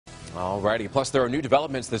Alrighty. Plus, there are new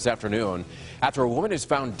developments this afternoon after a woman is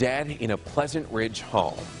found dead in a Pleasant Ridge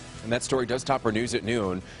home. And that story does top our news at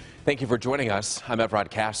noon. Thank you for joining us. I'm Evrod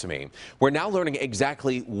Cassimy. We're now learning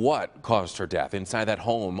exactly what caused her death inside that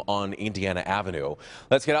home on Indiana Avenue.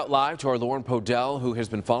 Let's get out live to our Lauren Podell, who has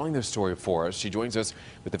been following this story for us. She joins us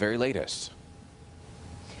with the very latest.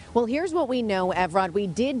 Well, here's what we know, Evrod. We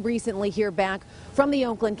did recently hear back from the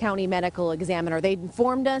Oakland County Medical Examiner. They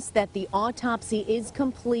informed us that the autopsy is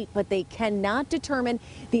complete, but they cannot determine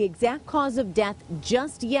the exact cause of death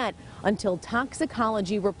just yet until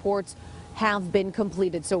toxicology reports have been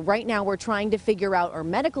completed. So right now we're trying to figure out, or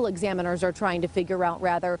medical examiners are trying to figure out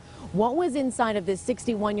rather, what was inside of this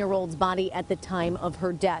 61-year-old's body at the time of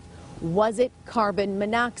her death. Was it carbon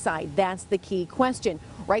monoxide? That's the key question.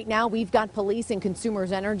 Right now, we've got police and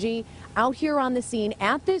Consumers Energy out here on the scene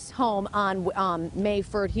at this home on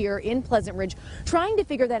Mayford here in Pleasant Ridge, trying to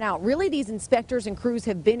figure that out. Really, these inspectors and crews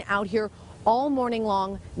have been out here all morning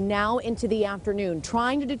long, now into the afternoon,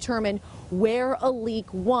 trying to determine where a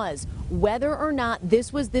leak was. Whether or not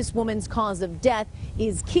this was this woman's cause of death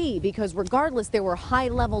is key, because regardless, there were high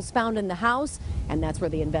levels found in the house, and that's where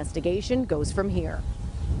the investigation goes from here.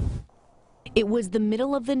 It was the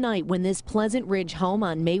middle of the night when this Pleasant Ridge home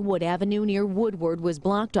on Maywood Avenue near Woodward was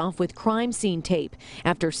blocked off with crime scene tape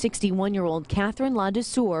after 61-year-old Catherine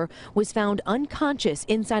LaDesseur was found unconscious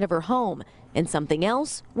inside of her home, and something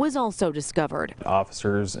else was also discovered.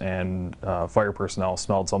 Officers and fire personnel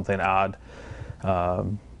smelled something odd.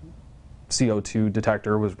 CO2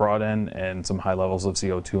 detector was brought in, and some high levels of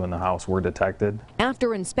CO2 in the house were detected.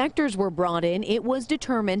 After inspectors were brought in, it was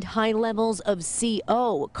determined high levels of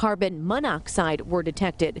CO, carbon monoxide, were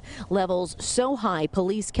detected. Levels so high,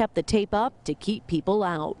 police kept the tape up to keep people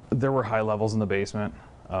out. There were high levels in the basement.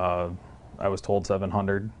 I was told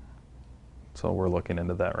 700. So we're looking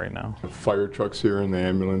into that right now. The fire trucks here and the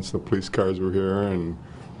ambulance, the police cars were here, and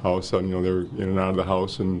all of a sudden, they were in and out of the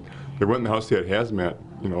house, and they went in the house, they had hazmat,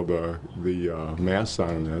 the masks on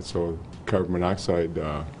and that, so carbon monoxide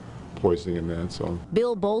poisoning and that. So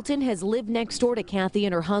Bill Bolton has lived next door to Kathy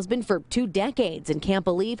and her husband for 2 decades and can't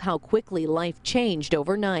believe how quickly life changed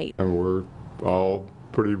overnight. And we're all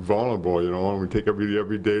pretty vulnerable, and we take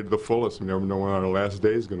every day to the fullest. We never know when our last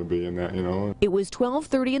day is going to be in that, It was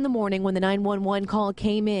 12:30 in the morning when the 911 call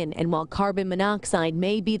came in, and while carbon monoxide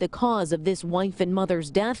may be the cause of this wife and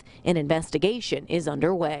mother's death, an investigation is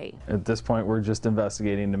underway. At this point, we're just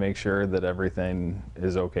investigating to make sure that everything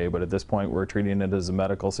is okay, but at this point, we're treating it as a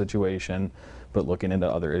medical situation, but looking into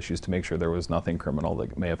other issues to make sure there was nothing criminal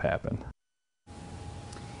that may have happened.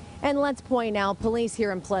 And let's point out, police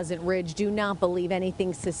here in Pleasant Ridge do not believe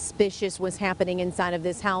anything suspicious was happening inside of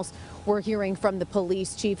this house. We're hearing from the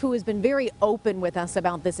police chief, who has been very open with us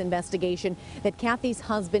about this investigation, that Kathy's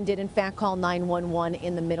husband did in fact call 911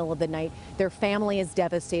 in the middle of the night. Their family is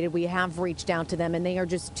devastated. We have reached out to them, and they are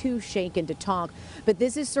just too shaken to talk. But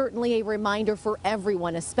this is certainly a reminder for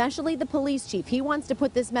everyone, especially the police chief. He wants to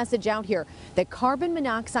put this message out here that carbon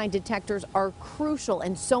monoxide detectors are crucial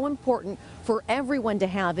and so important for everyone to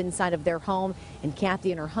have inside of their home, and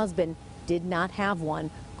Kathy and her husband did not have one.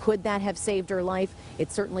 Could that have saved her life?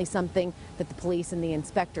 It's certainly something that the police and the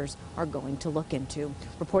inspectors are going to look into.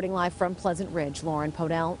 Reporting live from Pleasant Ridge, Lauren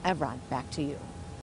Podell, Evrod, back to you.